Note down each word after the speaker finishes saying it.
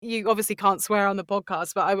you obviously can't swear on the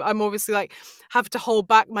podcast, but I'm obviously like have to hold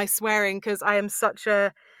back my swearing because I am such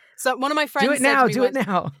a. So one of my friends do it now. Do it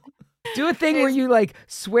now. Do a thing where you like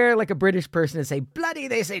swear like a British person and say bloody.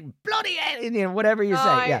 They say bloody, whatever you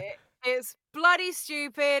say. Yeah. It's bloody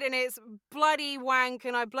stupid and it's bloody wank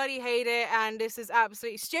and I bloody hate it and this is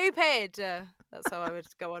absolutely stupid. That's how I would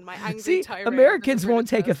go on my angry tirade. Americans won't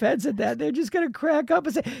take offense at that. They're just going to crack up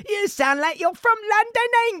and say, "You sound like you're from London,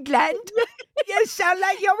 England. You sound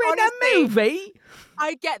like you're Honestly, in a movie."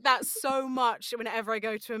 I get that so much whenever I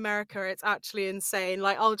go to America. It's actually insane.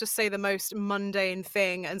 Like, I'll just say the most mundane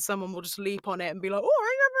thing and someone will just leap on it and be like,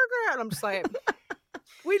 "Oh, and I'm just like...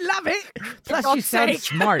 We love it. Plus, you sound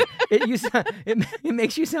smart. It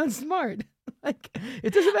makes you sound smart. Like,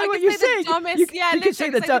 it doesn't matter what you say. You can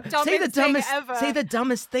say the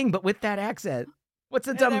dumbest thing, but with that accent. What's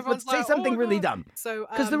the dumbest? Let's say something really dumb. So,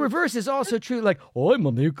 because the reverse is also true. Like, I'm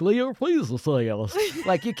a nuclear physicist.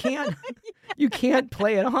 Like, you can't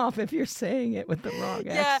play it off if you're saying it with the wrong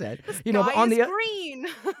accent. But on the green.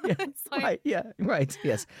 Right.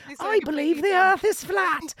 Yes. I believe the Earth is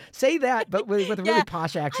flat. Say that, but with a really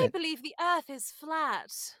posh accent. I believe the Earth is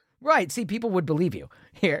flat. Right. See, people would believe you.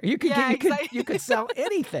 Here, you could sell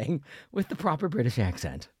anything with the proper British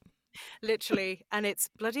accent. Literally, and it's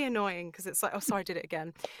bloody annoying because it's like, oh, sorry, I did it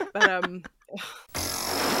again. But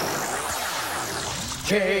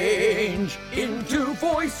change into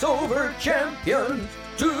voiceover champions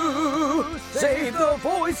to save the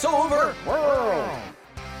voiceover world.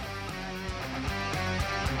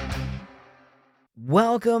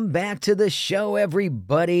 Welcome back to the show,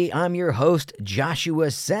 everybody. I'm your host, Joshua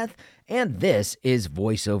Seth, and this is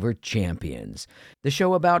Voiceover Champions, the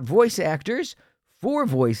show about voice actors, for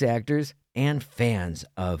voice actors, and fans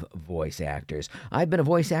of voice actors. I've been a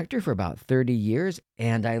voice actor for about 30 years,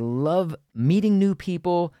 and I love meeting new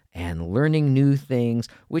people and learning new things,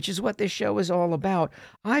 which is what this show is all about.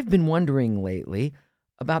 I've been wondering lately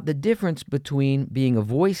about the difference between being a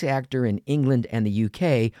voice actor in England and the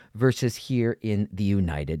UK versus here in the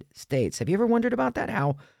United States. Have you ever wondered about that?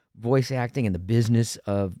 How voice acting and the business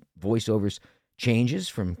of voiceovers changes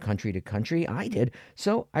from country to country? I did.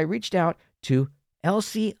 So I reached out to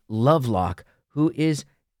Elsie Lovelock, who is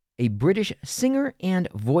a British singer and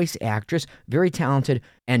voice actress, very talented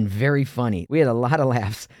and very funny. We had a lot of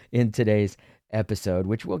laughs in today's episode,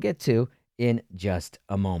 which we'll get to in just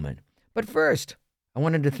a moment. But first, I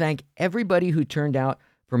wanted to thank everybody who turned out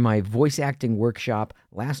for my voice acting workshop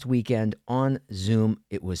last weekend on Zoom.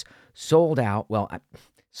 It was sold out. Well,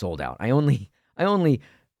 sold out. I only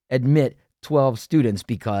admit 12 students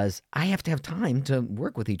because I have to have time to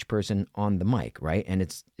work with each person on the mic, right? And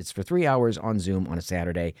it's for 3 hours on Zoom on a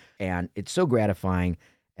Saturday, and it's so gratifying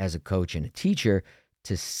as a coach and a teacher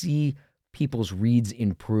to see people's reads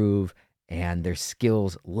improve and their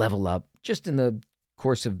skills level up just in the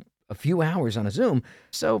course of a few hours on a Zoom.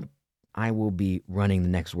 So I will be running the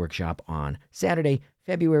next workshop on Saturday,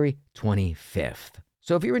 February 25th.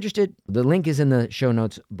 So if you're interested, the link is in the show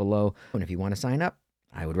notes below. And if you want to sign up,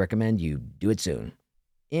 I would recommend you do it soon.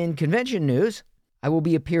 In convention news, I will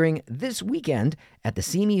be appearing this weekend at the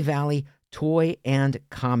Simi Valley Toy and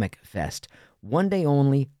Comic Fest. One day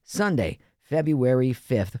only, Sunday, February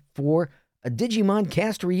 5th, for a Digimon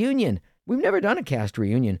cast reunion. We've never done a cast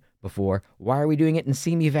reunion before. Why are we doing it in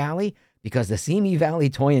Simi Valley? Because the Simi Valley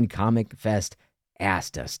Toy and Comic Fest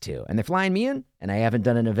asked us to. And they're flying me in, and I haven't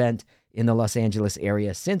done an event in the Los Angeles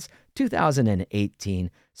area since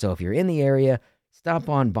 2018. So if you're in the area, stop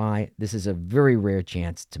on by. This is a very rare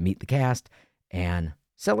chance to meet the cast and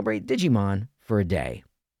celebrate Digimon for a day.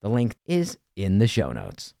 The link is in the show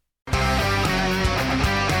notes.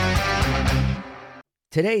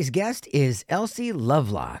 Today's guest is Elsie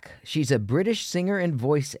Lovelock. She's a British singer and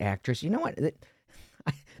voice actress. You know what?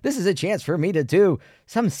 This is a chance for me to do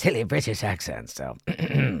some silly British accents. So,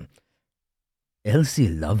 Elsie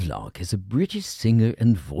Lovelock is a British singer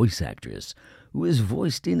and voice actress who has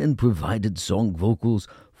voiced in and provided song vocals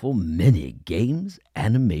for many games,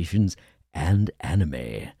 animations, and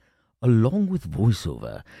anime. Along with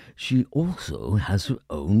voiceover, she also has her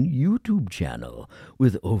own YouTube channel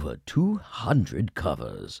with over 200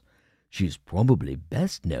 covers. She's probably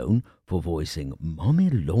best known for voicing Mommy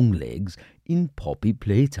Longlegs in Poppy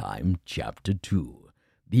Playtime Chapter 2,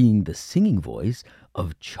 being the singing voice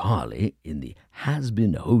of Charlie in the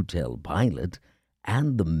Has-Been Hotel pilot,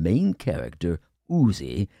 and the main character,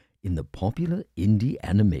 Uzi, in the popular indie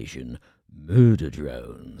animation Murder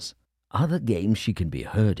Drones. Other games she can be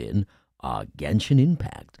heard in are Genshin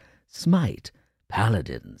Impact, Smite,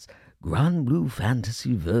 Paladins, Grand Blue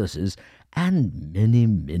Fantasy Versus, and many,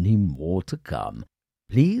 many more to come.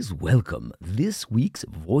 Please welcome this week's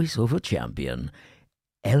voiceover champion,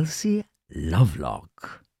 Elsie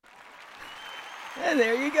Lovelock. And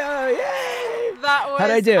there you go. Yay! That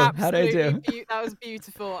How'd I was do? How'd I absolutely do? that was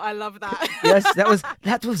beautiful. I love that. Yes,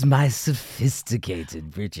 that was my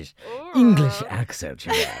sophisticated British English Ooh. accent.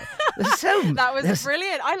 You know. There's so That was there's,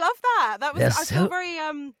 brilliant. I love that. That was there's I feel so very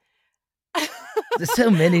there's so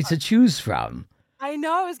many to choose from. I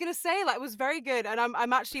know, I was gonna say, like, it was very good, and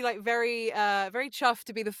I'm actually, like, very chuffed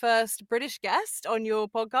to be the first British guest on your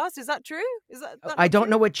podcast. Is that true? Is that I not don't true?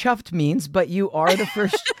 know what chuffed means, but you are the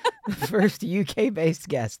first the first UK-based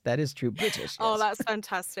guest. That is true. British, Oh, yes. that's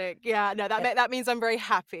fantastic. Yeah, no, Eh, that means I'm very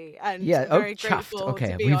happy and yeah, oh, very chuffed. grateful to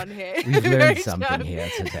Okay, be on here. we've learned Very something chuffed. here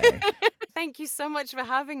today. Thank you so much for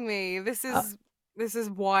having me. Uh, This is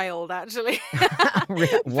wild, actually. For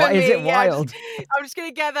why is it me, yeah, wild? I'm just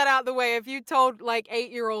gonna get that out the way. If you told, like,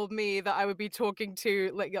 8-year-old me that I would be talking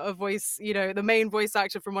to, like, a voice, the main voice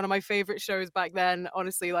actor from one of my favorite shows back then,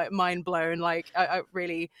 honestly, like, mind blown. Like, I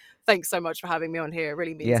really thanks so much for having me on here. It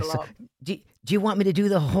really means a Yes. lot. Do you want me to do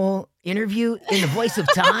the whole interview in the voice of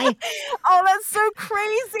Ty? Oh, that's so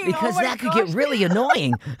crazy. Oh Because my that could get gosh. really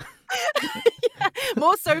annoying. Yeah,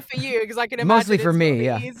 more so for you, because I can Mostly imagine for it's not me, the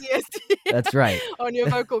yeah. easiest That's right. on your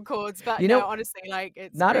vocal cords, but You no, know, honestly, like,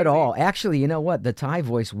 it's not at crazy. all. Actually, you know what? The Thai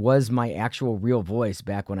voice was my actual real voice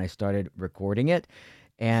back when I started recording it.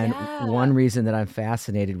 And one Yeah. reason that I'm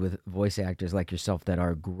fascinated with voice actors like yourself that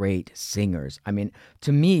are great singers. I mean,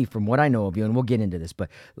 to me, from what I know of you, and we'll get into this, but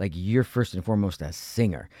like you're first and foremost a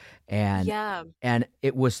singer. And Yeah. and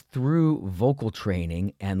it was through vocal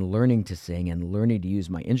training and learning to sing and learning to use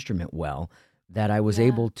my instrument well that I was Yeah.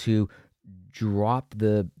 able to drop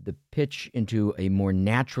the pitch into a more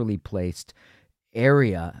naturally placed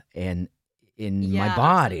area and in my Yeah,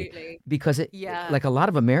 body absolutely. because Yeah. like a lot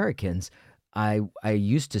of Americans, I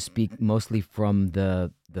used to speak mostly from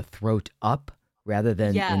the throat up rather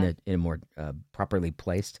than Yeah. in a more properly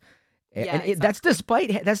placed. Yeah,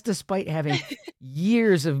 exactly. That's despite having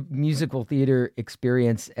years of musical theater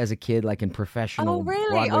experience as a kid, like in Oh, professional really?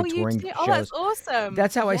 Broadway Oh, you touring too? Oh, that's shows. awesome.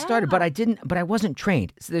 That's how I Yeah. started, but I wasn't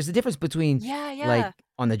trained. So there's a difference between Yeah, like yeah.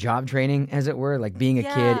 on the job training, as it were, like being a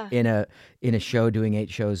kid Yeah. in a show doing 8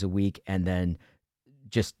 shows a week and then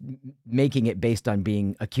just making it based on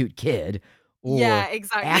being a cute kid Yeah, or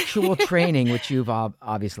exactly. actual training, which you've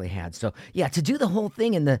obviously had. So yeah, to do the whole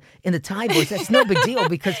thing in the Thai voice, that's no big deal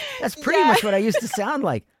because that's pretty Yeah. much what I used to sound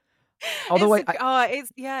like. Although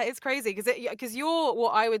It's yeah, it's crazy because you're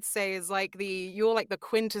what I would say is like you're like the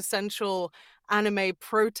quintessential anime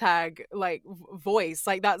protag, like, voice,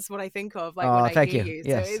 like, that's what I think of, like, when oh, I thank hear you. you, so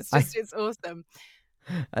Yes, it's awesome.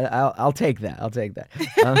 I'll take that. I'll take that.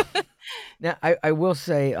 Um, now I will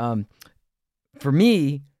say, for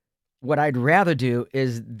me, what I'd rather do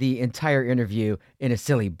is the entire interview in a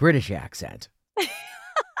silly British accent.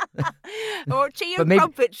 Or tea But and maybe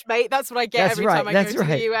crumpets, mate, that's what I get that's every right, time I go that's to the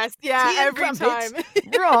right. US. Yeah, Tea and every crumpets, time.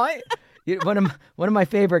 right? One of my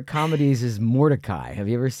favorite comedies is Mordecai. Have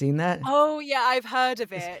you ever seen that? Oh, yeah, I've heard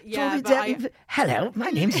of It's it, yeah, totally but I dead. Hello,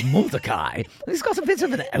 my name's Mordecai. He's got a bit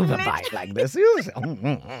of an overbite like this.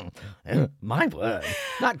 My word.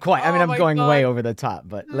 Not quite. I mean, oh I'm my going way god. over the top,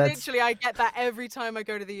 but Literally, I get that every time I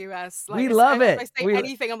go to the US. Like, we love if I it. say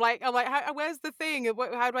anything, I'm like, "Where's the thing?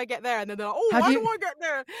 How do I get there?" And then they're like, "Oh, How do how do you, I get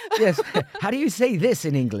there?" yes. How do you say this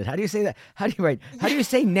in England? How do you say that? How do Yeah, you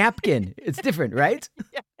say napkin? It's different, right?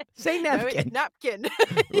 yeah. Say No, it's napkin.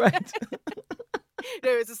 napkin. Right. No,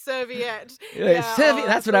 it's a serviette. Yeah, Yeah, oh, that's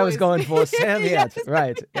that's what I was always going for. yes, Serviette.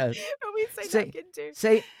 Right. Yes. but we say Say napkin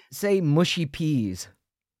too. say mushy peas.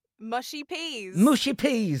 Mushy peas. Mushy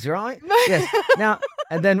peas, right? Yes. Now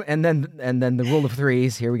and then the rule of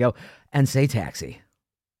threes. Here we go. And say taxi.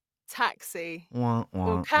 Taxi Wah, or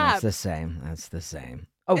wah. That's cab. the same. That's the same.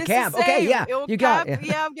 Oh, It's the cab. Okay, same. yeah. Or You got cab. it.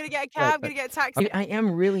 Yeah, I'm gonna get a Right, cab, I'm right. gonna get a taxi. I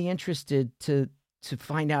am really interested to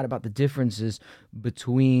find out about the differences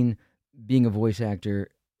between being a voice actor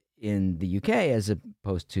in the UK as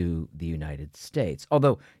opposed to the United States.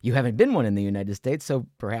 Although you haven't been one in the United States, so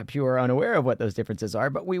perhaps you are unaware of what those differences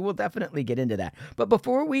are, but we will definitely get into that. But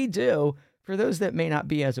before we do, for those that may not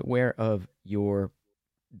be as aware of your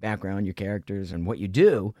background, your characters, and what you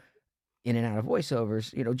do in and out of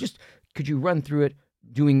voiceovers, just could you run through it,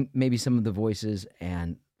 doing maybe some of the voices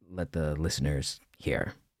and let the listeners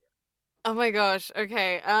hear? Oh my gosh.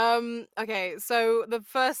 Okay. Okay. So the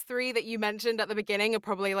first three that you mentioned at the beginning are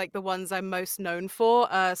probably like the ones I'm most known for.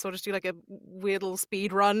 So I'll just do like a weird little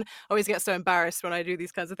speed run. I always get so embarrassed when I do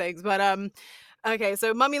these kinds of things. But Okay,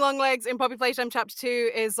 so Mummy Longlegs in Poppy Playtime Chapter 2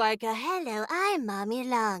 is like, hello, I'm Mummy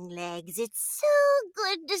Longlegs. It's so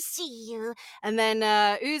good to see you. And then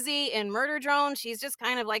Uzi in Murder Drone, she's just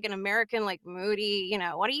kind of like an American, like moody,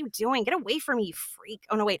 what are you doing? Get away from me, you freak.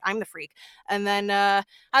 Oh, no, wait, I'm the freak. And then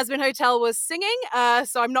Hazbin Hotel was singing,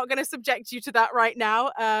 so I'm not going to subject you to that right now.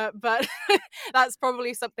 But that's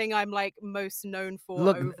probably something I'm like most known for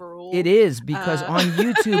Look, it overall. is because on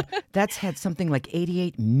YouTube, that's had something like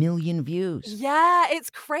 88 million views. Yeah, it's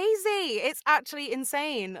crazy. It's actually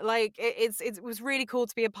insane. Like it was really cool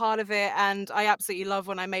to be a part of it, and I absolutely love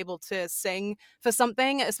when I'm able to sing for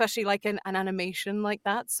something, especially like an animation like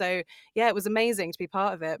that. So yeah, it was amazing to be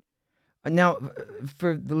part of it. Now,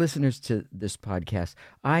 for the listeners to this podcast,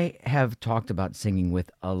 I have talked about singing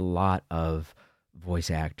with a lot of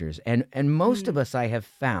voice actors, and most of Mm. us I have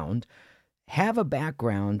found have a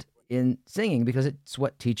background in singing because it's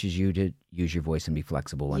what teaches you to use your voice and be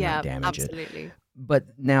flexible and not Yeah, damage it. absolutely.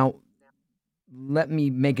 But now, let me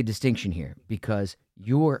make a distinction here because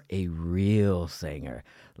you're a real singer.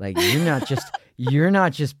 Like you're not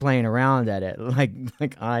just playing around at it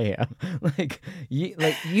like I am.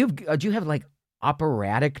 Do you have like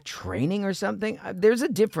operatic training or something? There's a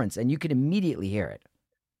difference, and you can immediately hear it.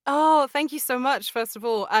 Oh, thank you so much, first of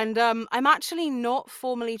all. And I'm actually not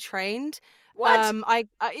formally trained. What? I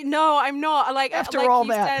no, I'm not. After Like all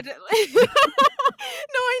you that, said. No,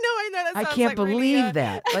 I know. That I sounds can't like really believe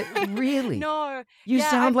that. Like really, no. you Yeah,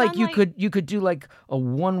 sound I've like done like you could do like a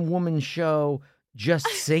one woman show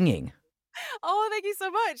just singing. Oh, thank you so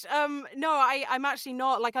much. No, I'm actually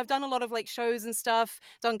not. Like I've done a lot of like shows and stuff,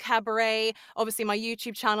 done cabaret. Obviously my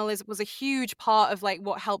YouTube channel was a huge part of like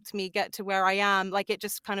what helped me get to where I am. Like it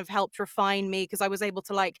just kind of helped refine me because I was able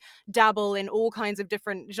to like dabble in all kinds of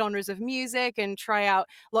different genres of music and try out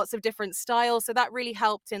lots of different styles. So that really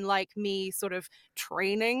helped in like me sort of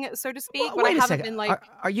training, so to speak, Well, but I wait a haven't second. been like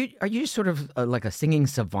Are you sort of like a singing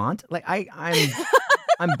savant? Like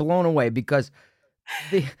I'm blown away because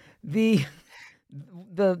the the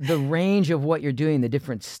the range of what you're doing, the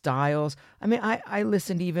different styles. I mean, I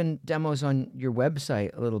listened to even demos on your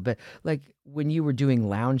website a little bit, like when you were doing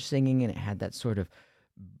lounge singing and it had that sort of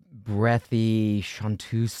breathy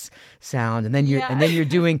chanteuse sound, yeah. and then you're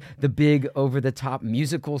doing the big over the top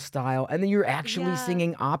musical style, and then you're actually Yeah.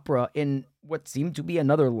 singing opera in what seemed to be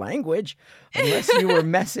another language, unless you were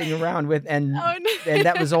messing around with Oh and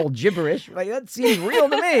that no. was all gibberish. Like that seemed real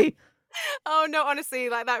to me. Oh no, honestly,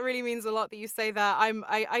 like that really means a lot that you say that.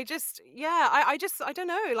 I just yeah, I just I don't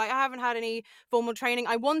know. Like I haven't had any formal training.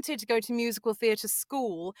 I wanted to go to musical theatre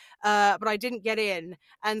school, but I didn't get in.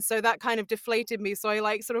 And so that kind of deflated me. So I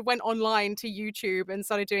like sort of went online to YouTube and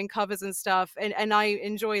started doing covers and stuff. And I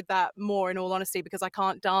enjoyed that more in all honesty because I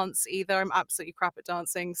can't dance either. I'm absolutely crap at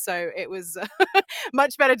dancing. So it was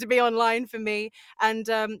much better to be online for me. And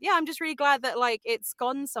yeah, I'm just really glad that like it's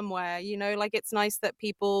gone somewhere, like it's nice that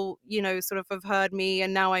people, sort of have heard me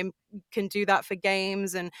and now I can do that for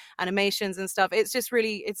games and animations and stuff. It's just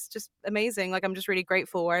amazing. Like I'm just really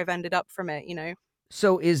grateful where I've ended up from it.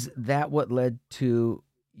 So is that what led to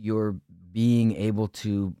your being able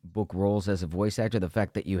to book roles as a voice actor? The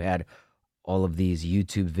fact that you had all of these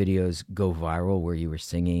YouTube videos go viral where you were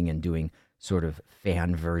singing and doing sort of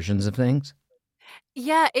fan versions of things?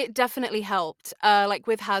 Yeah, it definitely helped. Like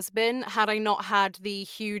with Has Been, had I not had the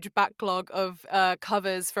huge backlog of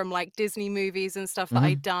covers from like Disney movies and stuff that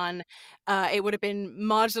I'd Hmm. done, it would have been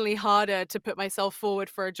marginally harder to put myself forward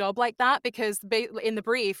for a job like that because in the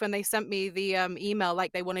brief, when they sent me the email,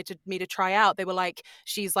 like they wanted me to try out, they were like,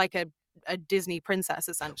 she's like a Disney princess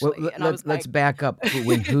Well, essentially. And I was let's like, back up.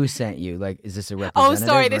 Who sent you? Like, is this a oh,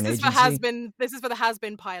 sorry. representative or This an is for Has agency? Been. This is for the Has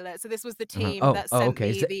Been pilot. So this was the Uh-huh. team that Oh, sent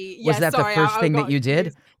okay. me the. Was Yeah, that the sorry, first I thing that got you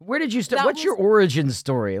did? confused. Where did you start? That What's your was origin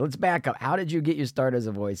story? Let's back up. How did you get your start as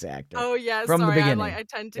a voice actor? Oh yeah, From the sorry. beginning. I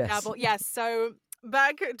tend to Yes. dabble. Yes. So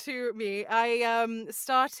back to me. I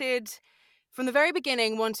started from the very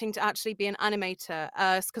beginning wanting to actually be an animator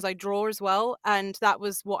because I draw as well, and that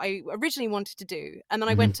was what I originally wanted to do. And then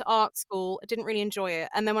I Hmm. went to art school. I didn't really enjoy it.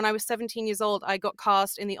 And then when I was 17 years old, I got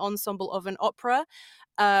cast in the ensemble of an opera.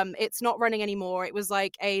 It's not running anymore. It was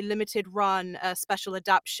like a limited run, a special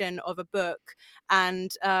adaptation of a book,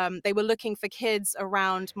 and they were looking for kids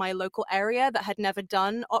around my local area that had never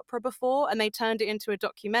done opera before, and they turned it into a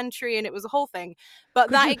documentary, and it was a whole thing.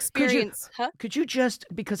 But Could that you could you experience, huh? could you just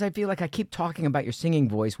because I feel like I keep talking about your singing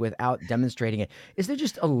voice without demonstrating it. Is there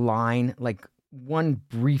just a line, like one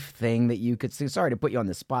brief thing that you could say? Sorry to put you on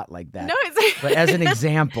the spot like No, that, but as an it's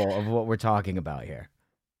example of what we're talking about here.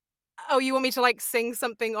 Oh, you want me to, like, sing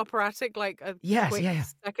something operatic, like, a Yes, quick yeah, yeah.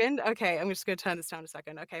 second? Okay, I'm just gonna turn this down a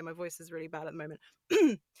second. Okay, my voice is really bad at the moment.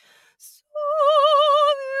 So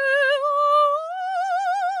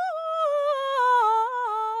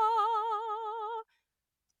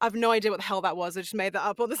I've no idea what the hell that was. I just made that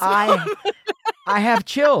up on the spot. I I have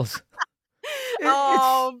chills.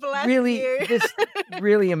 It's Oh, bless really you. this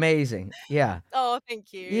really amazing. Yeah. Oh,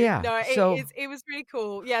 thank you. Yeah. No, So it was really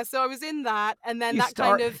cool. Yeah, so I was in that, and then you that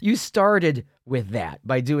kind start of you started with that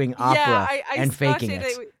by doing yeah, opera I and faking started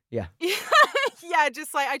it. it. Yeah. Yeah,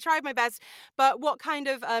 just like I tried my best. But what kind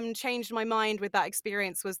of changed my mind with that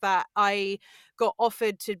experience was that I got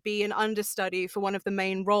offered to be an understudy for one of the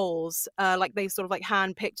main roles. Like they sort of like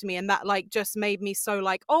handpicked me, and that like just made me so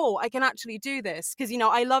like, oh, I can actually do this. Because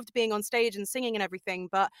I loved being on stage and singing and everything,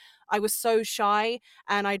 but I was so shy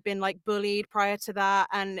and I'd been like bullied prior to that,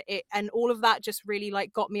 and all of that just really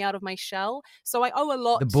like got me out of my shell. So I owe a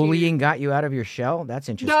The lot to bullying got you out of your shell? That's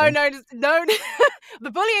no, interesting. no, no.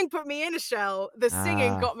 The bullying put me in a shell. The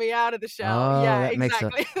singing Ah. got me out of the shell. Oh, Yeah, that makes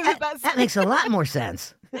a exactly. that That's that makes a lot more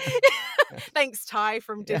sense. thanks, Ty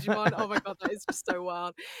from Yeah. Digimon. Oh my god, that is just so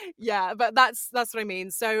wild. Yeah, but that's what I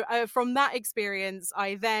mean. So from that experience,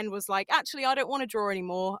 I then was like, actually, I don't want to draw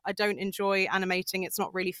anymore. I don't enjoy animating. It's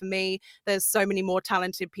not really for me. There's so many more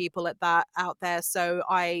talented people at that out there. So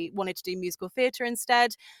I wanted to do musical theatre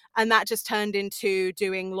instead, and that just turned into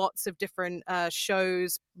doing lots of different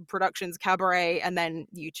shows, productions, cabaret, and then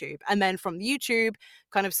YouTube. And then from YouTube,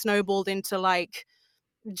 kind of snowballed into like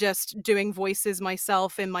just doing voices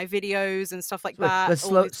myself in my videos and stuff like So wait, that, let's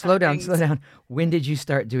all slow these kind slow of down, slow things. down. When did you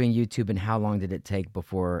start doing YouTube, and how long did it take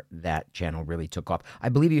before that channel really took off? I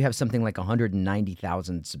believe you have something like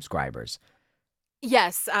 190,000 subscribers.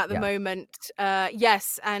 Yes, at the Yeah. moment,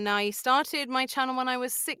 yes, and I started my channel when I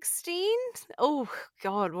was 16. Oh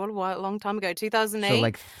god, what a long time ago, So 2008,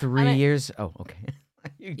 like 3 and I years. Oh, okay.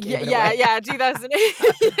 You yeah, gave it yeah, away. yeah, 2008.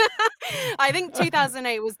 I think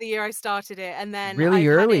 2008 was the year I started it, and then Really I've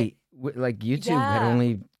had it early. Like YouTube had yeah.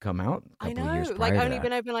 only come out a I couple of years know, like, prior to only that.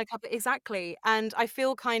 been open, like, couple exactly, and I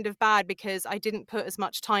feel kind of bad because I didn't put as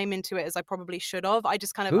much time into it as I probably should have. I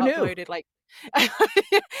just kind of Who knew? uploaded, like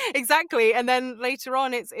exactly, and then later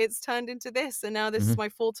on, it's turned into this, and now this is Mhm. my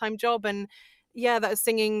full-time job, and yeah, that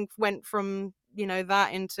singing went from, that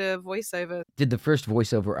into voiceover. Did the first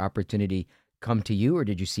voiceover opportunity come to you, or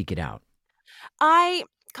did you seek it out? I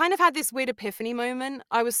kind of had this weird epiphany moment.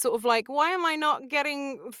 I was sort of like, why am I not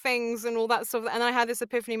getting things and all that stuff? And I had this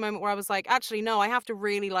epiphany moment where I was like, actually, no, I have to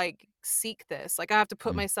really like seek this. Like, I have to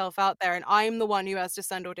put Mm. myself out there, and I'm the one who has to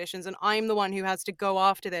send auditions, and I'm the one who has to go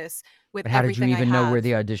after this with But how did you everything I even know have. where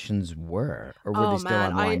the auditions were, or were they Oh still man,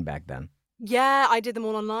 online back then? yeah, I did them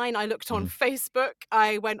all online. I looked on Mhm. Facebook.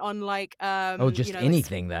 I went on like, Oh, just like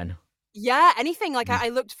anything then. yeah, anything, like, Mhm. I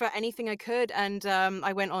looked for anything I could, and,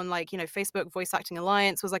 I went on, like, Facebook Voice Acting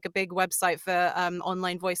Alliance was, like, a big website for,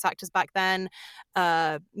 online voice actors back then,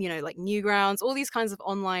 like, Newgrounds, all these kinds of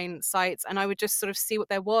online sites, and I would just sort of see what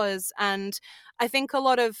there was, and I think a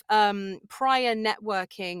lot of, prior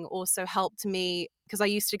networking also helped me because I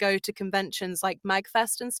used to go to conventions like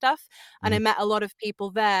MagFest and stuff, and I Mhm. met a lot of people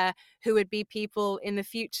there who would be people in the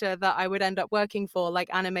future that I would end up working for, like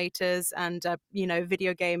animators and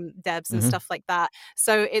video game devs and Mhm. stuff like that.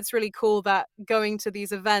 So it's really cool that going to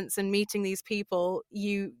these events and meeting these people,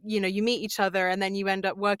 you meet each other and then you end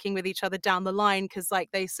up working with each other down the line because like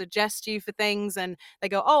they suggest you for things and they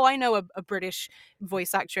go, oh, I know a British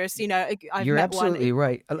voice actress. I've You're met one. absolutely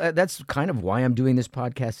right. That's kind of why I'm doing this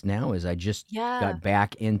podcast now is I just Yeah, got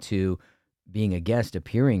back into being a guest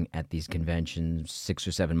appearing at these conventions 6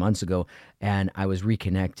 or 7 months ago, and I was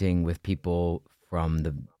reconnecting with people from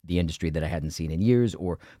the industry that I hadn't seen in years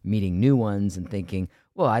or meeting new ones and thinking,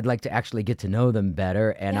 well, I'd like to actually get to know them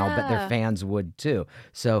better, and I'll bet their yeah, fans would too.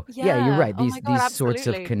 So, yeah, you're yeah. right. Oh These my god, these sorts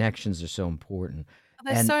of absolutely. connections are so important.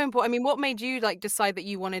 They're And so important. I mean, what made you, like, decide that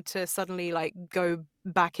you wanted to suddenly, like, go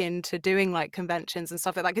back into doing, like, conventions and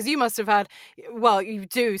stuff like that? Because you must have had well, you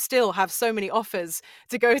do still have so many offers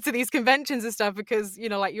to go to these conventions and stuff because,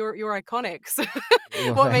 like, you're iconic. So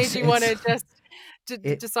well, what made thanks. you wanna just d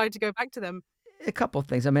It decide to go back to them? A couple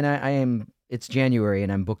things. I mean, I am. It's January,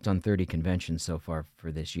 and I'm booked on 30 conventions so far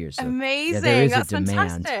for this year. So, yeah, there Amazing, is a that's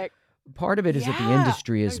demand. fantastic. Part of it is that the Yeah.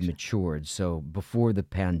 industry Oh, has matured. So, before the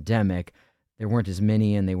pandemic, there weren't as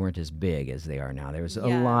many, and they weren't as big as they are now. There was a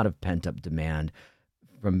yeah. lot of pent up demand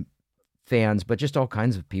from fans, but just all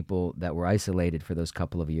kinds of people that were isolated for those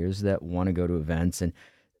couple of years that want to go to events and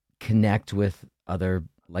connect with other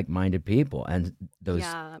like-minded people, and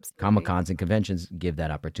those Yeah, comic absolutely. cons and conventions give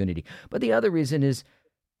that opportunity. But the other reason is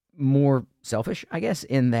more selfish, I guess,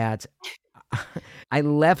 in that I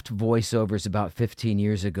left voiceovers about 15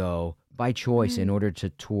 years ago by choice in Mm, order to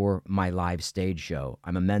tour my live stage show.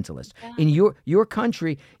 I'm a mentalist. yeah. In your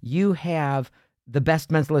country, you have the best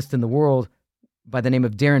mentalist in the world by the name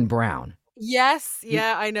of Darren Brown. Yes, He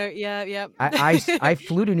yeah, I know, yeah, yep. I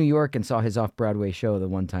flew to New York and saw his off-Broadway show the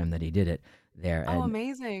one time that he did it there, Oh, and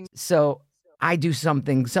amazing. so I do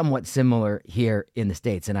something somewhat similar here in the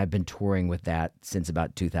States, and I've been touring with that since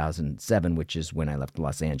about 2007, which is when I left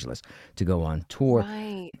Los Angeles to go on tour.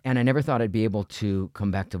 Right. And I never thought I'd be able to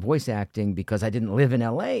come back to voice acting because I didn't live in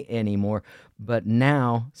LA anymore. But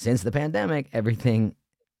now, since the pandemic, everything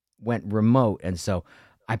went remote. And so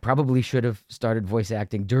I probably should have started voice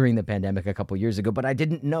acting during the pandemic a couple years ago, but I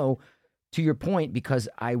didn't know, to your point, because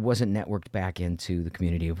I wasn't networked back into the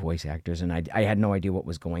community of voice actors and I had no idea what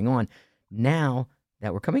was going on. Now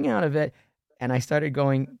that we're coming out of it and I started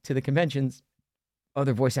going to the conventions,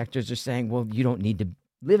 other voice actors are saying, well, you don't need to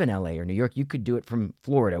live in LA or New York. You could do it from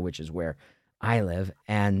Florida, which is where I live.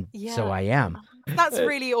 And so Yeah. I am. That's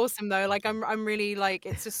really awesome though, like, I'm really, like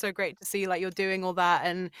it's just so great to see, like, you're doing all that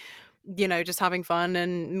and, just having fun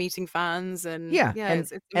and meeting fans and Yeah, yeah, and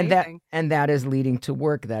it's and that amazing. and that is leading to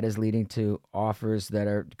work. That is leading to offers that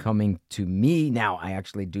are coming to me. Now, I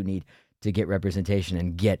actually do need to get representation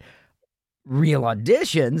and get real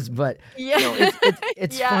auditions, but Yeah.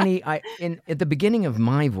 it's Yeah. funny. I in at the beginning of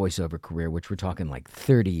my voiceover career, which we're talking like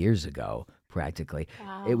 30 years ago, practically, it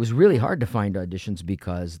Wow, was really yeah. hard to find auditions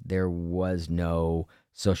because there was no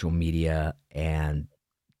social media and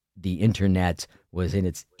the internet was in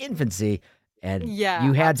its infancy and Yeah,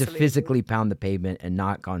 you had to absolutely. physically pound the pavement and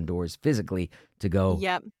knock on doors physically to go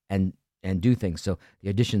Yep. and do things. So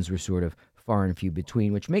the auditions were sort of far and few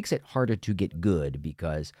between, which makes it harder to get good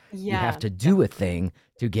because you have Yeah, to do a definitely. thing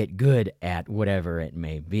to get good at whatever it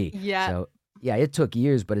may be. Yeah, So yeah, it took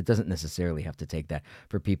years, but it doesn't necessarily have to take that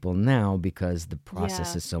for people now because the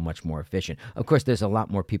process yeah, is so much more efficient. Of course, there's a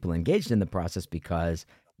lot more people engaged in the process because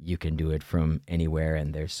you can do it from anywhere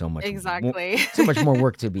and there's exactly. so much more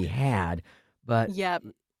work to be had. But Yep.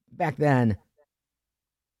 back then,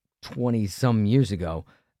 20 some years ago,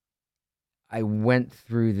 I went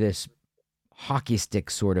through this hockey stick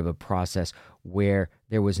sort of a process where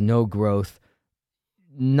there was no growth,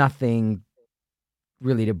 nothing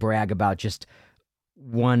really to brag about, just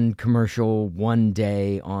one commercial one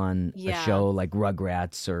day on a Yeah. show like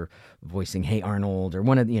Rugrats or voicing Hey Arnold or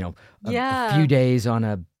one of, a few Yeah. days on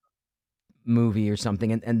a movie or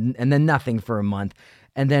something and then nothing for a month.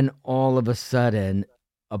 And then all of a sudden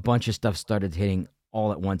a bunch of stuff started hitting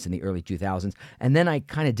all at once in the early 2000s. And then I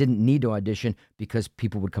kind of didn't need to audition because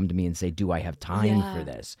people would come to me and say, "Do I have time for Yeah,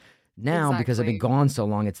 this?" Now, because I've been exactly. gone so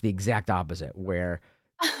long, it's the exact opposite where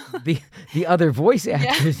the the other voice Yeah.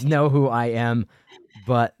 actors know who I am,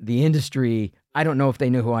 but the industry, I don't know if they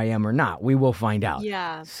know who I am or not. We will find out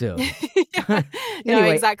Yeah. soon. Yeah. No,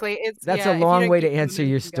 Anyway, exactly. It's that's a yeah, if you long don't way to keep the answer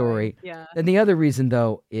your momentum going. story. Yeah. And the other reason,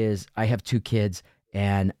 though, is I have two kids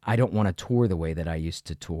and I don't want to tour the way that I used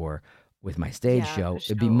to tour with my stage Yeah, for show.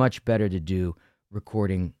 It'd be sure. much better to do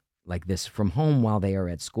recording like this from home while they are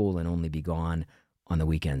at school and only be gone on the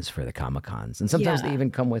weekends for the Comic Cons. And sometimes they Yeah.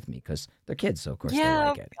 even come with me because they're kids, so of course they Yeah.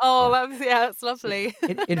 like it. Oh, Yeah. that's I lovely.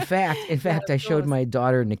 in Yeah, fact, of I showed course. my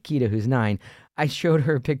daughter Nikita, who's 9. I showed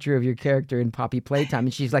her a picture of your character in Poppy Playtime,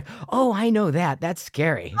 and she's like, "Oh, I know that. That's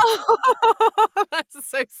scary." That's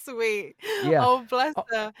so sweet. Yeah. Oh, bless Al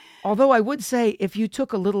her. although I would say if you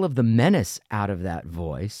took a little of the menace out of that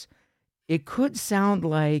voice, it could sound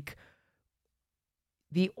like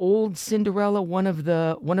the old Cinderella, one of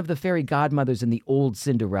the fairy godmothers in the old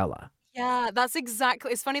Cinderella. Yeah, that's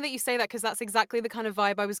exactly it's funny that you say that because that's exactly the kind of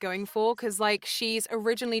vibe I was going for. Because like, she's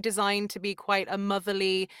originally designed to be quite a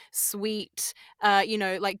motherly, sweet,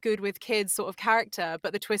 like, good with kids sort of character,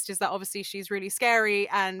 but the twist is that obviously she's really scary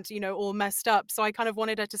and, all messed up, so I kind of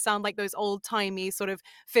wanted her to sound like those old-timey sort of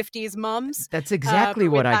 50s mums, That's exactly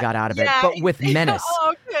but with what I that got out of it, yeah, but with menace.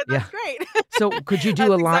 oh, good, Yeah. that's great. So could you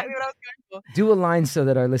That's exactly what I was going for. do a line so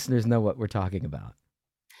that our listeners know what we're talking about?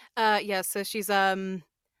 Yeah, so she's,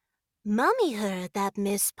 Mummy heard that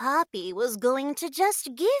Miss Poppy was going to just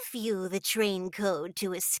give you the train code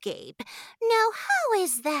to escape. Now, how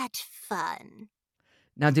is that fun?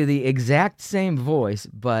 Now do the exact same voice,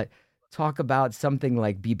 but talk about something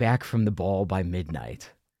like "Be back from the ball by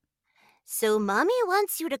midnight." So, Mummy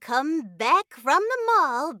wants you to come back from the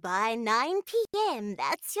mall by 9 p.m.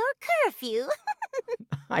 That's your curfew.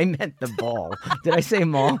 I meant the ball. Did I say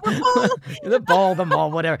mall? The ball. The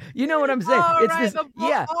mall, whatever. You know what I'm saying? Oh, It's right, this the ball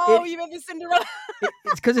yeah, oh, you meant the Cinderella.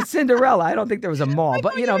 it's because it's Cinderella. I don't think there was a mall, I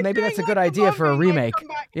but, thought you were maybe doing, that's a good like, the idea mom for a being like, remake. "Come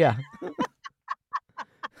back, Yeah.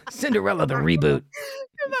 Cinderella, come the back, mom." reboot.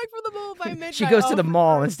 Come back from the mall by She midnight. goes to Oh, the for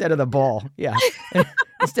mall sure. instead of the ball. Yeah.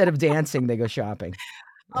 Instead of dancing, they go shopping.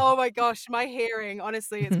 Oh my gosh, my hearing,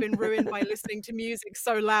 honestly, it's been ruined by listening to music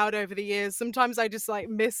so loud over the years. Sometimes I just, like,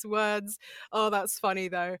 miss words. Oh, that's funny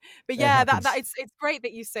though. But That yeah, that happens. it's great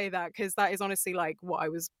that you say that because that is honestly, like, what I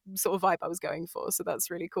was sort of vibe I was going for, so that's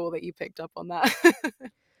really cool that you picked up on that.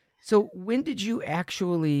 So, when did you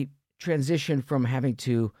actually transition from having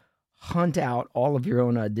to hunt out all of your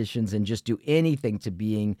own auditions and just do anything to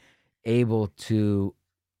being able to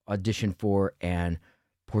audition for and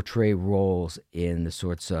portray roles in the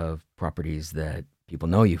sorts of properties that people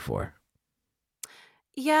know you for?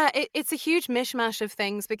 Yeah, it's a huge mishmash of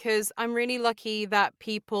things because I'm really lucky that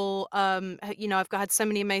people, I've had so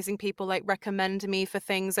many amazing people like recommend me for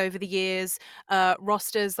things over the years,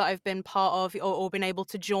 rosters that I've been part of or been able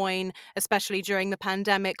to join, especially during the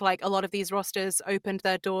pandemic. Like a lot of these rosters opened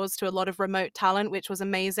their doors to a lot of remote talent, which was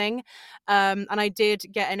amazing. And I did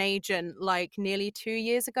get an agent like nearly 2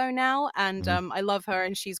 years ago now, and Mhm. I love her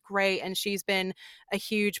and she's great and she's been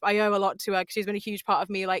I owe a lot to her because she's been a huge part of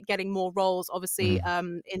me like getting more roles, obviously, Mhm.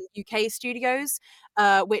 in UK studios,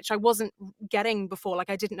 which I wasn't getting before. Like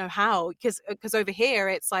I didn't know how because over here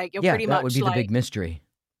it's like you're Yeah, pretty that would much be the like big mystery.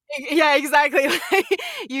 yeah, exactly. Like,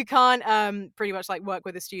 you can't pretty much like work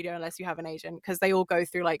with a studio unless you have an agent because they all go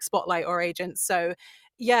through like Spotlight or agents. So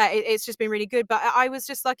yeah, it's just been really good. But I was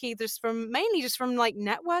just lucky just from mainly just from like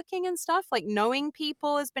networking and stuff. Like knowing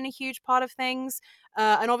people has been a huge part of things.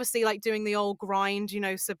 And obviously like doing the old grind,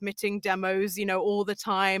 submitting demos, all the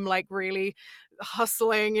time, like really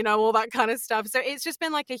hustling, all that kind of stuff. So it's just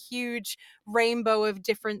been like a huge rainbow of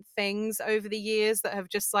different things over the years that have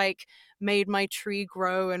just like made my tree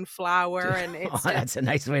grow and flower, and Oh, it's just that's a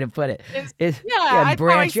nice way to put it. it's It yeah, yeah, and it's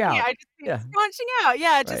how I branch see it. out. I just see it Yeah, as branching out.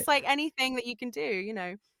 Yeah, right. just like anything that you can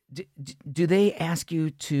do. Do they ask you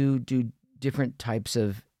to do different types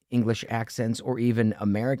of English accents or even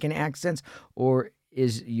American accents, or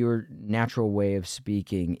is your natural way of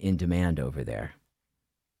speaking in demand over there?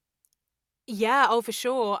 Yeah, oh, for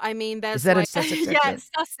sure. I mean, Is there's that a like Sussex yeah, accent? it's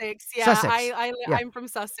Sussex. Yeah, Sussex. Yeah. I'm from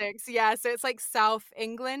Sussex. Yeah, so it's like South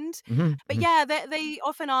England. Mhm, But mhm. yeah, they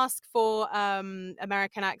often ask for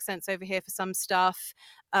American accents over here for some stuff.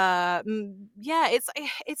 Yeah,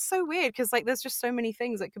 it's so weird because like there's just so many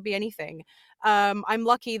things that could be anything. I'm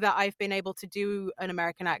lucky that I've been able to do an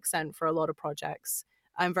American accent for a lot of projects.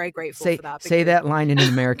 I'm very grateful Say for that say because that line in an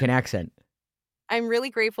American accent. I'm really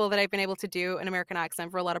grateful that I've been able to do an American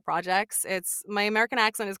accent for a lot of projects. It's my American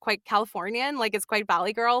accent is quite Californian, like it's quite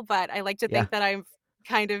Valley Girl, but I like to Yeah. think that I've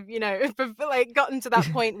kind of, like gotten to that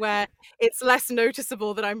point where it's less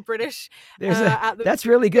noticeable that I'm British There's a at the that's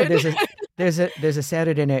really good. moment. There's a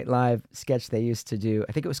Saturday Night Live sketch they used to do.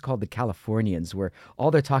 I think it was called The Californians, where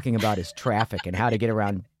all they're talking about is traffic and how to get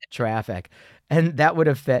around traffic, and that would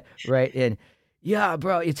have fit right in. Yeah,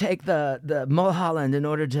 bro, you take the Mulholland in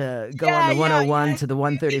order to go on Yeah, the yeah, 101 yeah. to the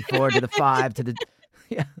 134 to the 5 to the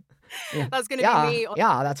yeah, yeah. That's gonna be Yeah, me on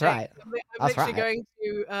yeah, that's Thursday. right. I'm That's literally right. going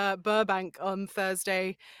to, Burbank on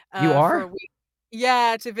Thursday, You for a are? week.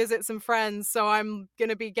 Yeah, to visit some friends, so I'm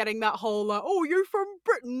gonna be getting that whole, "Oh, you're from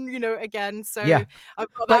Britain," again, so Yeah,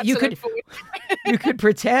 I've got but that to look forward you to. could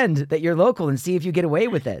pretend that you're local and see if you get away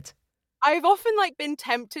with it. I've often, like, been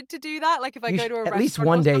tempted to do that, like, if I You go sh to a At least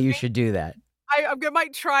restaurant or one day you something. should do that. I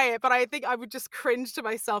might try it, but I think I would just cringe to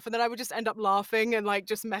myself, and then I would just end up laughing and, like,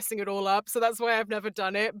 just messing it all up, so that's why I've never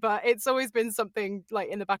done it, but it's always been something, like,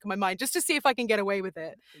 in the back of my mind just to see if I can get away with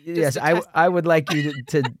it, just Yes, to test I would myself. like you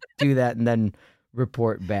to do that and then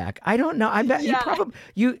report back. I don't know, I bet Yeah.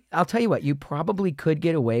 you I'll tell you what, you probably could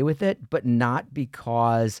get away with it, but not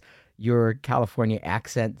because your California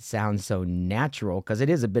accent sounds so natural, because it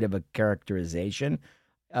is a bit of a characterization.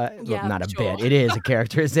 Well, Yeah, not for a sure. bit, it is a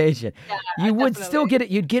characterization. Yeah, You would definitely. still get it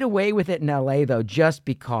you'd get away with it in LA, though, just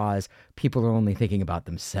because people are only thinking about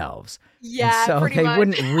themselves, and Yeah, so pretty they much.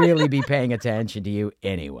 wouldn't really be paying attention to you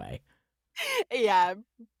anyway. Yeah,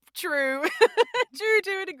 true. True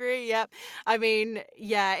to a degree, yep. I mean,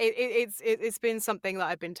 yeah, it's been something that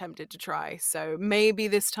I've been tempted to try, so maybe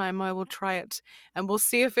this time I will try it, and we'll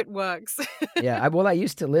see if it works. Yeah, I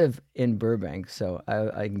used to live in Burbank, so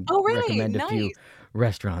I can Oh, really? recommend a few Nice.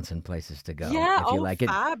 restaurants and places to go Yeah, if you oh, like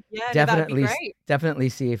it. fab. Yeah, no, that'd be great. Definitely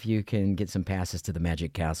see if you can get some passes to the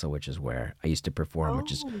Magic Castle, which is where I used to perform,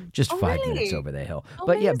 which is Oh. just Oh, 5 minutes really? over the hill. Oh,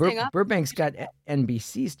 But yeah, amazing. I'll have Burbank's to check got it out.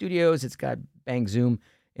 NBC studios, it's got Bang Zoom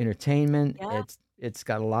Entertainment, Yeah, it's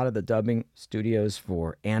got a lot of the dubbing studios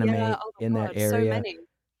for yeah, anime oh in my that god, so area. many.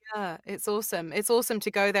 Yeah, it's awesome. It's awesome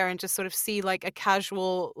to go there and just sort of see, like, a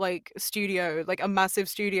casual, like, studio, like, a massive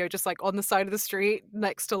studio just, like, on the side of the street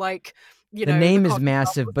next to, like, The the name is coffee shop or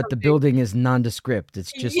massive, but the something. building is nondescript.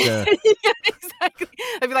 It's just Yeah, yeah, exactly.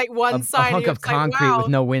 It'd be like one a sign, and hunk you're of just like, concrete with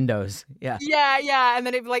wow. no windows. Yeah. Yeah, yeah, and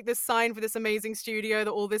then it'd be like this sign for this amazing studio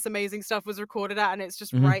that all this amazing stuff was recorded at, and it's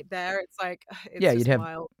just Hmm. right there. It's like, Yeah, it's just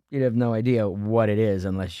wild. you'd have no idea what it is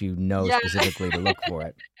unless you know Yeah, specifically to look for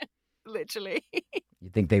it. literally.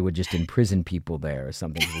 You'd think they would just imprison people there or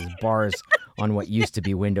something because there's bars on what used to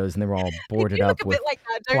be windows and they were all They boarded do look up a bit with like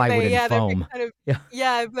that, don't plywood they? and Yeah, they're a bit foam. kind of Yeah.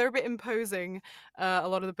 yeah, they're a bit imposing, a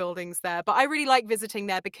lot of the buildings there. But I really like visiting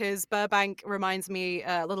there because Burbank reminds me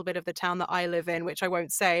a little bit of the town that I live in, which I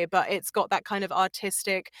won't say, but it's got that kind of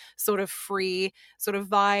artistic, sort of free sort of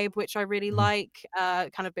vibe, which I really Mhm. like,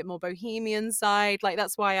 kind of bit more bohemian side. Like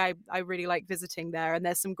that's why I really like visiting there. And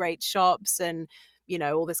there's some great shops and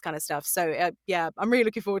all this kind of stuff. So yeah, I'm really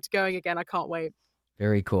looking forward to going again. I can't wait.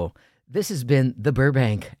 Very cool. This has been the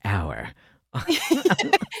Burbank Hour.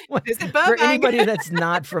 What- Visit For Burbank. anybody that's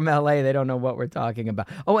not from LA, they don't know what we're talking about.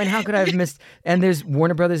 Oh, and how could I have missed? And there's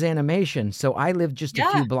Warner Brothers Animation. So I live just a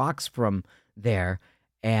Yeah. few blocks from there.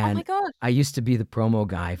 Oh my And gosh. I used to be the promo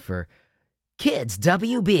guy for Kids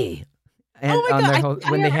WB. Oh And my on god, their I whole,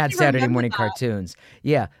 think when I they had actually Saturday remember morning that. cartoons.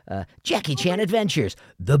 Yeah. Jackie Oh Chan my Adventures,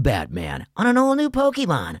 The Batman on an all new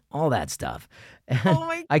Pokemon, all that stuff. And oh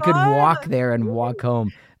my I could god, walk that's there and walk great.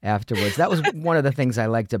 home afterwards. That was one of the things I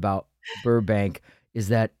liked about Burbank is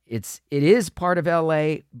that it is part of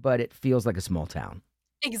LA, but it feels like a small town.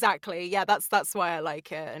 Exactly, yeah, that's why I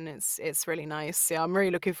like it, and it's really nice. Yeah, I'm really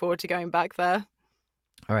looking forward to going back there.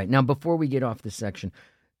 All right. Now, before we get off this section,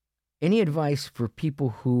 any advice for people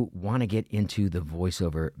who want to get into the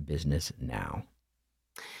voiceover business now?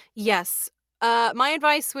 Yes. My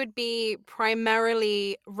advice would be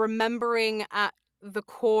primarily remembering at the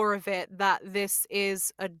core of it that this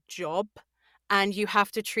is a job and you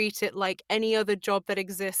have to treat it like any other job that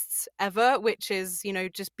exists ever, which is,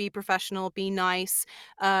 just be professional, be nice.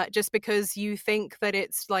 Just because you think that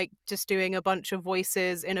it's like just doing a bunch of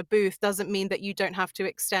voices in a booth doesn't mean that you don't have to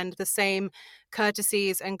extend the same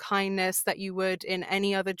courtesies and kindness that you would in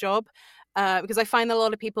any other job. Because I find that a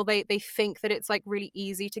lot of people they think that it's like really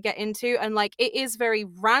easy to get into, and like it is very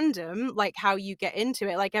random, like how you get into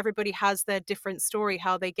it. Like everybody has their different story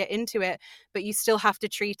how they get into it, but you still have to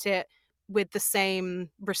treat it with the same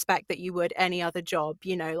respect that you would any other job.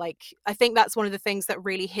 Like I think that's one of the things that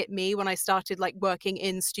really hit me when I started like working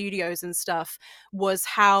in studios and stuff was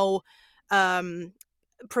how um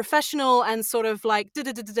professional and sort of like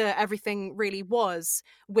everything really was,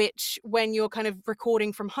 which when you're kind of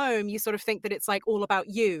recording from home you sort of think that it's like all about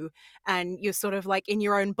you and you're sort of like in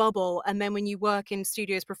your own bubble, and then when you work in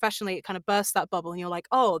studios professionally it kind of bursts that bubble and you're like,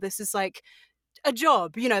 oh, this is like a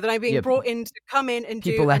job, that I'm being Yeah. brought in to come in and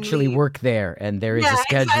do People and actually leave. work there and there is a Yeah,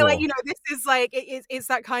 exactly, like, schedule. this is like it's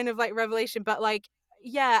that kind of like revelation, but like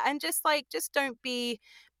yeah, and just like just don't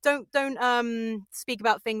speak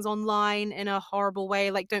about things online in a horrible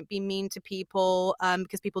way. Like don't be mean to people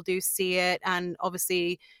because people do see it, and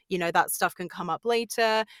obviously, that stuff can come up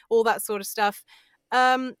later, all that sort of stuff.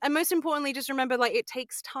 And most importantly, just remember like it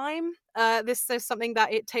takes time. This is something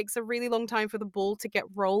that it takes a really long time for the ball to get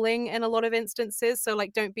rolling in a lot of instances. So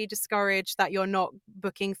like don't be discouraged that you're not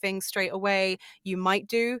booking things straight away. You might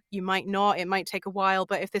do, you might not. It might take a while,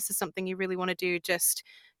 but if this is something you really want to do, just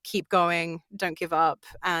keep going, don't give up.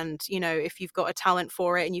 And if you've got a talent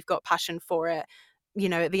for it and you've got passion for it,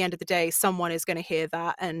 at the end of the day someone is going to hear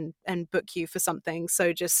that and book you for something.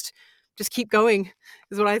 So just keep going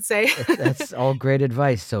is what I'd say. That's all great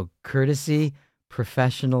advice. So courtesy,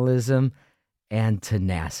 professionalism, and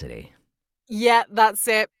tenacity. Yeah, that's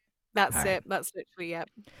it. All That's right. it. That's literally it.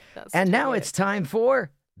 That's And now totally it. it's time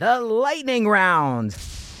for the lightning round.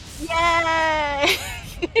 Yay!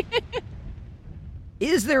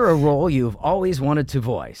 Is there a role you've always wanted to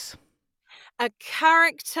voice? A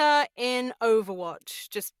character in Overwatch.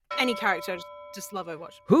 Just any character. Just love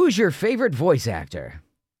Overwatch. Who's your favorite voice actor?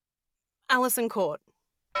 Alison Court.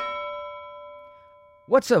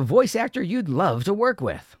 What's a voice actor you'd love to work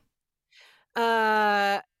with?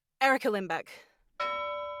 Erica Lindbeck.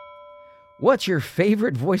 What's your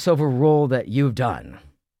favorite voiceover role that you've done?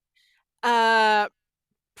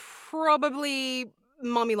 Probably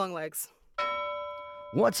Mommy Longlegs.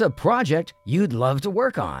 What's a project you'd love to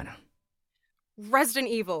work on? Resident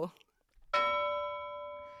Evil.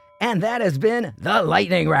 And that has been the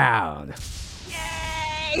lightning round.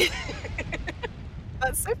 Yay!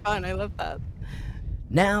 That's so fun. I love that.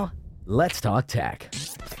 Now, let's talk tech.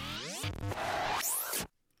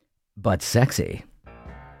 But sexy.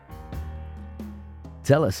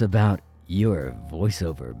 Tell us about your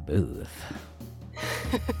voiceover booth.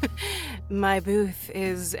 My booth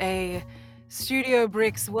is a Studio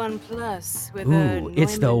Bricks One Plus with Ooh, a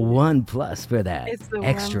it's the Neumann. One Plus for that It's the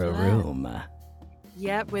extra One Plus. room.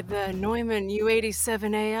 Yep, with the Neumann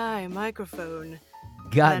U87 AI microphone.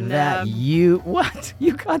 Got And, that? What?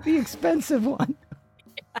 You got the expensive one?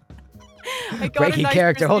 I got Breaking a nice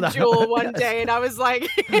character. Hold on. Jewel one Yes. day, and I was like,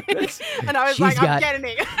 She's I'm getting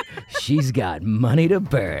it. She's got money to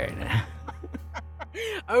burn.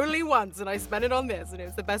 Only once, and I spent it on this, and it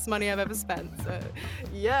was the best money I've ever spent. So,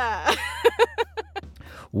 yeah.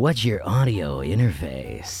 What's your audio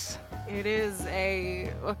interface? It is I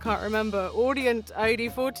can't remember, Audient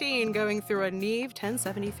ID14 going through a Neve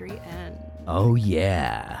 1073N. Oh,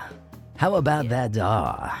 yeah. How about that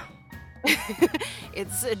DAW?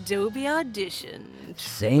 It's Adobe Audition.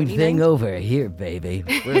 Same thing over here, baby.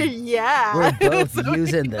 Yeah. We're both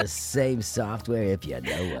using the same software, if you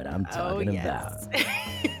know what I'm talking about.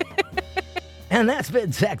 And that's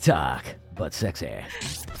been Tech Talk, but sexy.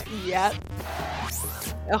 Yep.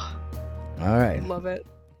 Oh, all right. Love it.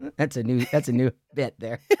 That's a new bit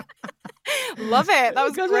there. Love it. That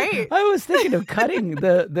was great. I was thinking of cutting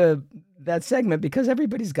that segment because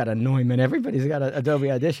everybody's got a Neumann, everybody's got an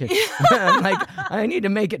Adobe Audition. I'm like, I need to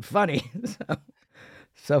make it funny.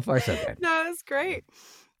 So far, so good. No, that's great.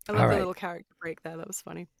 I love the little character break there. That was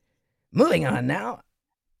funny. Moving on now,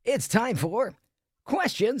 it's time for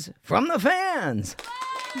questions from the fans.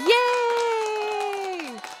 Yay!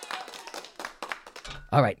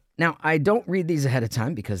 All right. Now, I don't read these ahead of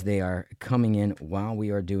time because they are coming in while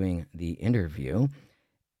we are doing the interview.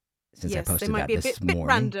 Since I posted they might that be a this bit morning.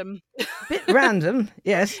 random. Bit random,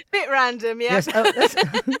 yes. Bit random, yeah. Yes. Oh,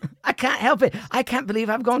 I can't help it. I can't believe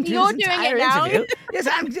I've gone through this entire interview. Yes,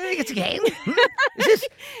 I'm doing it again.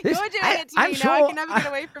 You're doing it to me now. I can never get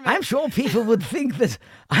away from it. I'm sure people would think that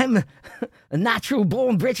I'm a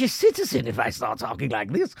natural-born British citizen if I start talking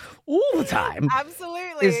like this all the time.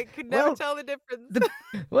 Absolutely. Could never tell the difference.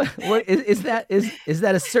 What is that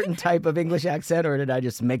a certain type of English accent, or did I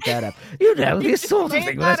just make that up? You know, this sort of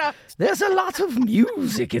thing. There's a lot of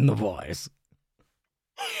music in the voice.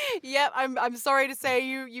 Yep, I'm sorry to say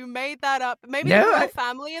you made that up. Maybe the royal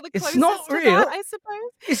family are the closest it's not to real. that, I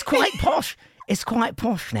suppose. It's quite posh. It's quite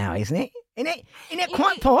posh now, isn't it? Isn't it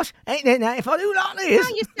quite posh? Ain't it now? If I do like this.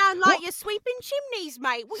 Now you sound like you're sweeping chimneys,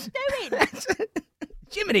 mate. What you doing?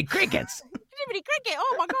 Jiminy Crickets. Jiminy Cricket.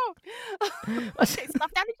 Oh my God. Get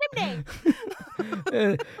stuff down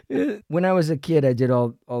the chimney. When I was a kid, I did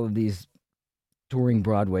all of these touring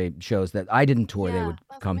Broadway shows that I didn't tour. They would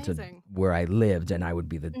come to where I lived, and I would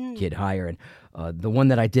be the kid higher. And the one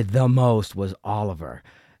that I did the most was Oliver.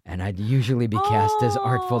 And I'd usually be cast as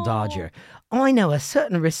Artful Dodger. I know a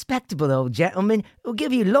certain respectable old gentleman who'll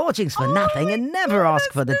give you lodgings for nothing and never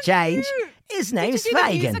ask for the change. His name's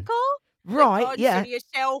Fagin. Right, Consider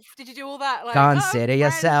yourself. Did you do all that? Like, consider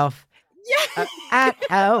yourself. Yeah. At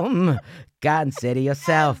home. Consider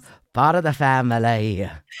yourself part of the family.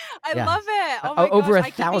 I love it. Oh my Over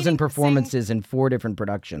gosh, 1,000 performances in 4 different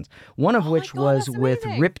productions. One of which was with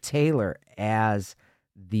Rip Taylor as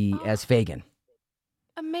Fagin.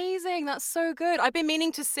 Amazing. That's so good. I've been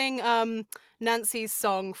meaning to sing Nancy's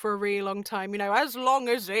song for a really long time. You know, as long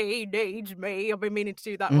as he needs me. I've been meaning to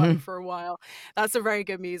do that one for a while. That's a very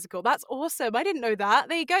good musical. That's awesome. I didn't know that.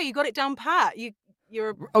 There you go. You got it down pat.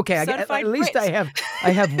 You're okay. At least I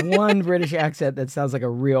have one British accent that sounds like a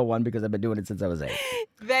real one because I've been doing it since I was 8.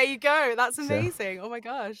 There you go. That's amazing. Oh my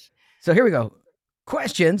gosh. So here we go.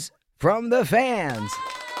 Questions from the fans.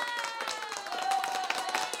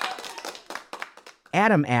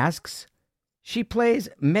 Adam asks, she plays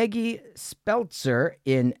Maggie Speltzer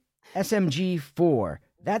in SMG4.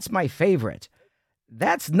 That's my favorite.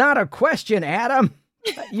 That's not a question, Adam.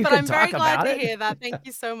 But I'm very glad to hear that. Thank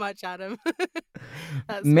you so much, Adam.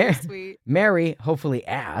 That's so sweet. Mary hopefully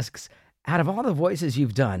asks, out of all the voices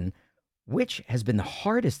you've done, which has been the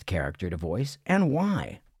hardest character to voice and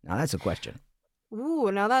why? Now that's a question.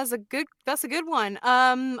 Ooh, now that's a good one.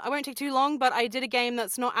 I won't take too long, but I did a game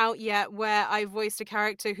that's not out yet where I voiced a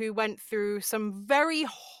character who went through some very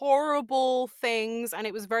horrible things, and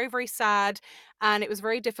it was very, very sad, and it was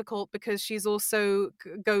very difficult because she's also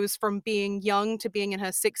goes from being young to being in her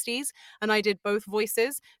 60s, and I did both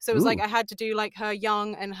voices. So it was like I had to do like her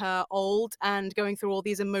young and her old and going through all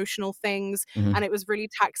these emotional things, and it was really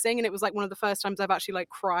taxing, and it was like one of the first times I've actually like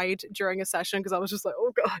cried during a session because I was just like,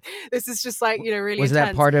 oh God, this is just like, you know, really was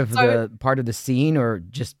intense. That part of the scene or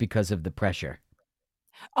just because of the pressure?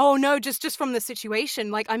 Oh, no, just from the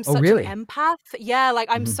situation, like, I'm Oh, such an really? empath. Yeah, like,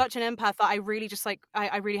 I'm Mhm. such an empath that I really just, like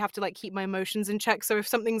I really have to, like, keep my emotions in check, so if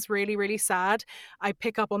something's really, really sad, I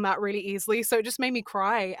pick up on that really easily, so it just made me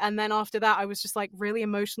cry, and then after that, I was just, like, really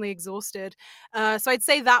emotionally exhausted. So I'd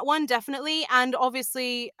say that one definitely, and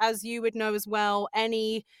obviously, as you would know as well,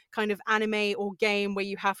 any kind of anime or game where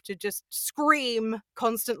you have to just scream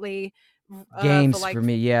constantly, for, Games like for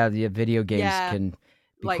me, yeah, the video games yeah. can be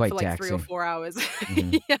Like, for, quite like, 3 or taxing. 4 hours.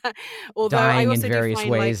 Mhm. Yeah. Although I Dying in also do various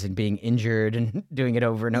find, like ways and being injured and doing it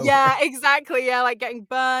over and over. yeah, exactly, yeah, like, getting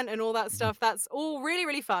burnt and all that Mhm. stuff, that's all really,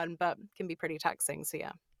 really fun, but can be pretty taxing, so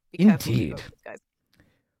yeah, be careful who you go Indeed. with, guys.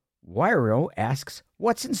 Wyro asks,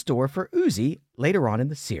 what's in store for Uzi later on in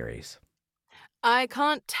the series? I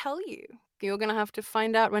can't tell you. You're gonna have to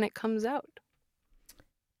find out when it comes out.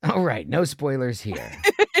 All right, no spoilers here.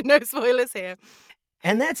 No spoilers here.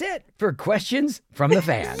 And that's it for questions from the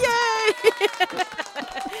fans. Yay!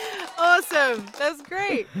 Awesome, that's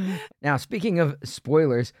great. Now, speaking of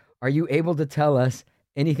spoilers, are you able to tell us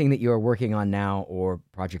anything that you are working on now or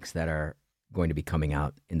projects that are going to be coming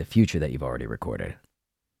out in the future that you've already recorded?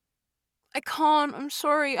 I can't, I'm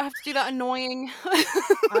sorry, I have to do that annoying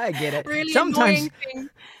I get it. really Sometimes annoying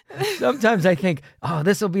thing. sometimes I think, oh,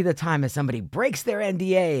 this will be the time that somebody breaks their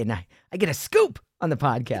NDA and I get a scoop on the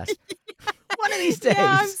podcast. One of these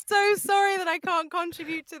Yeah, I'm days. so sorry that I can't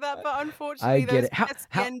contribute to that, but I unfortunately, get those it. How pesky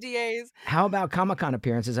how NDAs. how about Comic-Con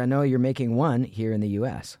appearances? I know you're making one here in the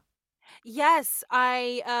US. Yes,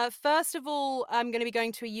 first of all, I'm gonna be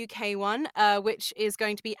going to a UK one, which is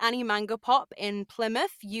going to be Annie Manga Pop in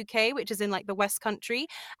Plymouth, UK, which is in, like, the West Country,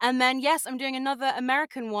 and then, yes, I'm doing another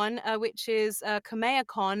American one, which is,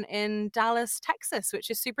 KameyaCon in Dallas, Texas,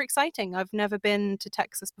 which is super exciting. I've never been to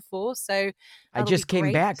Texas before, so I that'll be just came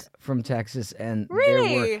great. back from Texas and there were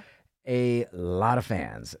Really? a lot of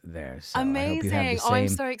fans there. So I hope you have the Amazing. Oh, I'm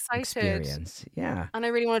same so excited. experience. Yeah. And I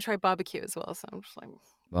really wanna try barbecue as well, so I'm just like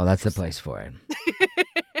Well, that's the just place for it.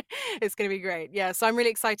 it's gonna be great. Yeah, so I'm really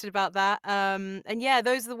excited about that. And yeah,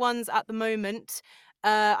 those are the ones at the moment.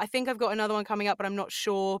 I think I've got another one coming up, but I'm not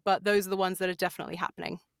sure. But those are the ones that are definitely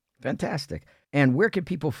happening. Fantastic. And where can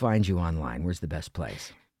people find you online? Where's the best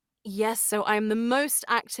place? Yes, so I'm the most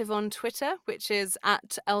active on Twitter, which is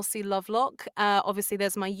at Elsie Lovelock. Obviously,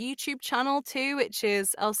 there's my YouTube channel too, which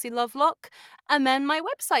is Elsie Lovelock. And then my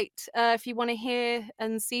website, if you want to hear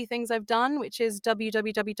and see things I've done, which is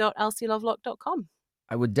www.elsielovelock.com.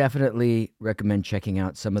 I would definitely recommend checking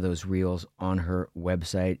out some of those reels on her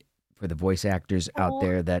website for the voice actors out Oh,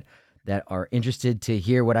 there that are interested to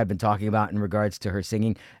hear what I've been talking about in regards to her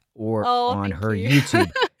singing or oh, on thank her you.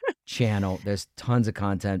 YouTube channel. There's tons of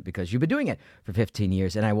content because you've been doing it for 15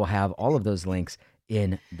 years, and I will have all of those links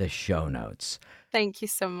in the show notes. Thank you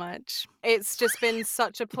so much. It's just been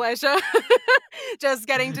such a pleasure just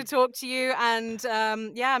getting to talk to you. And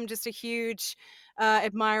yeah, I'm just a huge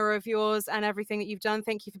admirer of yours and everything that you've done.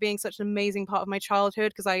 Thank you for being such an amazing part of my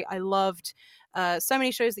childhood because I loved so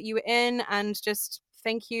many shows that you were in. And just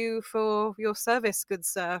thank you for your service, good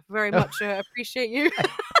sir. Very much appreciate you.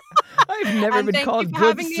 I've never And been thank you called for good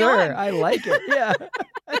having me sir. on. I like it. Yeah.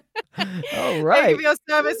 All Thank you right. for your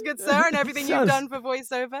service, good sir, and everything you've Sounds done for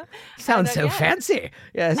voiceover. And sounds so yeah, fancy.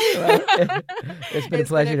 Yes. Well, it's been a it's been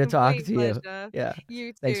pleasure a to talk complete to you. pleasure. Yeah.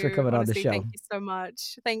 You Thanks for too. coming on the Honestly, show. thank you so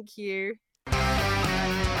much. Thank you.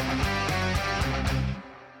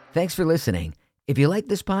 Thanks for listening. If you like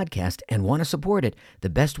this podcast and want to support it, the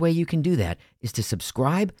best way you can do that is to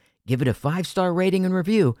subscribe, give it a 5-star rating and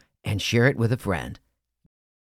review, and share it with a friend.